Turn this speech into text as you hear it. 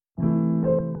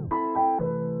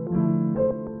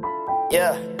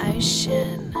Yeah.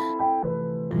 Ocean.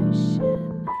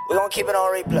 We gon' keep it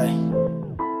on replay.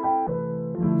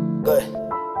 Good.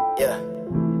 Yeah.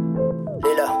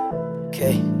 Lila.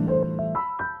 Okay.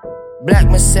 Black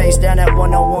Mercedes down at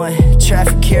 101.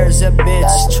 Traffic here is a bitch.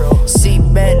 That's true. Seat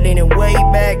bent, leaning way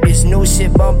back. This new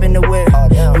shit bumping the whip.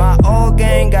 My old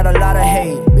gang got a lot of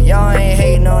hate, but y'all ain't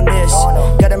hating on this.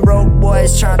 Got them broke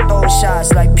boys trying to throw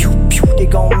shots like pew pew, they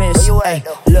gon' miss. Ay,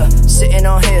 look, sitting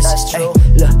on his. Ay,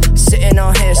 look, sitting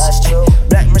on his.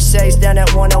 Black Mercedes down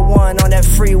at 101 on that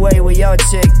freeway with your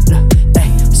chick. Look,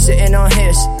 ay, sitting on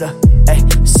his. Look, ay,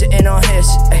 sitting on his.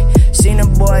 Ay, seen a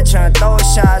boy trying to throw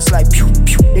shots like pew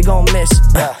pew, they gon' miss.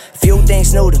 Few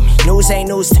things new to me, news ain't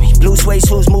news to me. Blue suede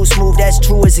shoes move smooth, that's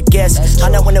true as a guess.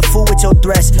 I'm not in the fool with your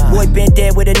threats. Boy been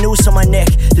dead with a noose on my neck.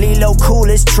 Lilo cool,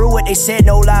 it's true what they said.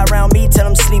 No lie around me, tell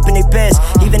them sleep in their beds.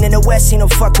 Even in the West, seen them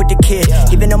fuck with the kid.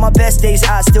 Even on my best days,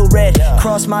 eyes still red.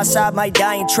 Cross my side, might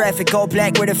die in traffic. All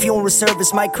black where the funeral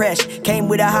service might crash. Came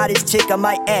with the hottest chick, I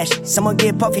might ash. Someone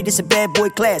get puffy, this a bad boy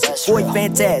class. Boy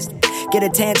fantastic. Get a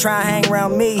tan, try and hang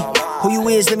around me. Who you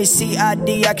is, let me see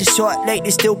ID. I can short late,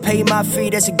 they still pay my fee,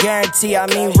 that's a guarantee. I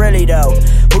mean really though,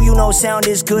 who you know sound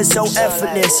is good, so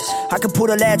effortless. I can pull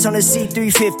the latch on the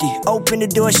C350. Open the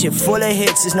door, shit full of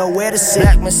hits, there's nowhere to sit.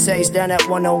 Black Mercedes down at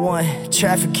 101.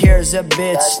 Traffic here is a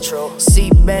bitch. That's true.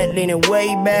 Seat bent, leaning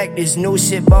way back. This new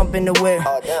shit bumping the whip.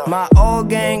 My old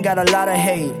gang got a lot of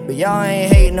hate, but y'all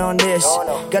ain't hating on this.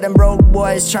 Got them broke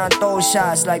boys trying to throw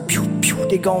shots like pew pew,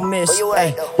 they gon' miss.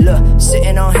 Ay, look,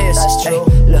 sitting on his. Ay,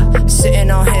 look,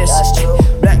 sitting on his.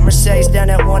 Black Mercedes down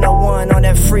at 101 on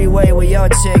that freeway with your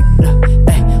chick. Look,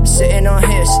 ay, sitting on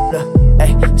his. Look,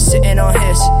 ay, sitting on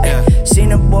his. Ay,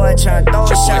 seen a boy trying to throw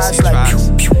shots like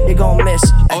pew pew, they gon' miss.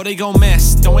 Oh, they gon'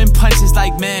 miss. Throwing punches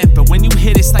like man, but when you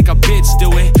hit it's like a bitch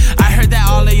do it. I heard that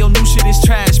all of your new shit is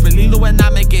trash, but Lilo and I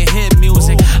making hit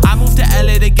music. I moved to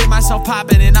LA to get myself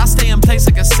poppin', and I'll stay in place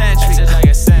like a century.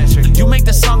 You make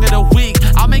the song of the week,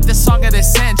 I'll make the song of the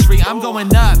century. I'm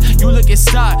going up, you looking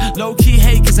stuck. Low key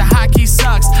hate cause the hockey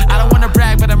sucks. I don't wanna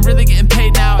brag, but I'm really getting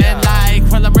paid now. And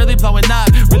like, well, I'm really blowing up,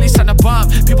 really starting to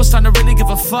bump. People starting to really give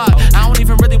a fuck. I don't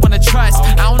even really wanna trust.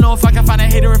 I don't know if I can find a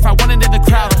hater if I want it in the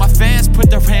crowd. All my fans put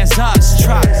their hands up.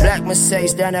 Black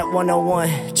Mercedes down at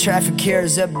 101. Traffic here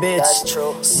is a bitch. That's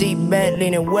true. Seat bent,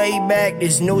 leaning way back.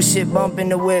 This new shit bumping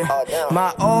the whip.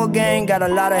 My old gang got a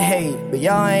lot of hate, but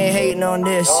y'all ain't hating on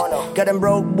this. Got them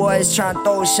broke boys trying to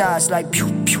throw shots like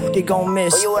pew pew, they gon'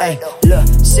 miss. Ay, look,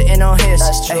 sitting on his.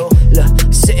 Ay,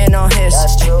 look, sitting on his.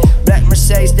 Black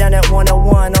Mercedes down at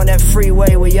 101 on that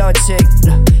freeway with your chick.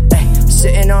 Look, ay,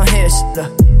 sitting on his.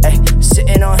 Look, ay,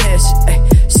 sitting on his. Ay,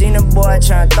 seen a boy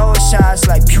trying to throw shots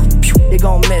like pew pew, they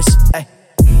gon' miss. Ay.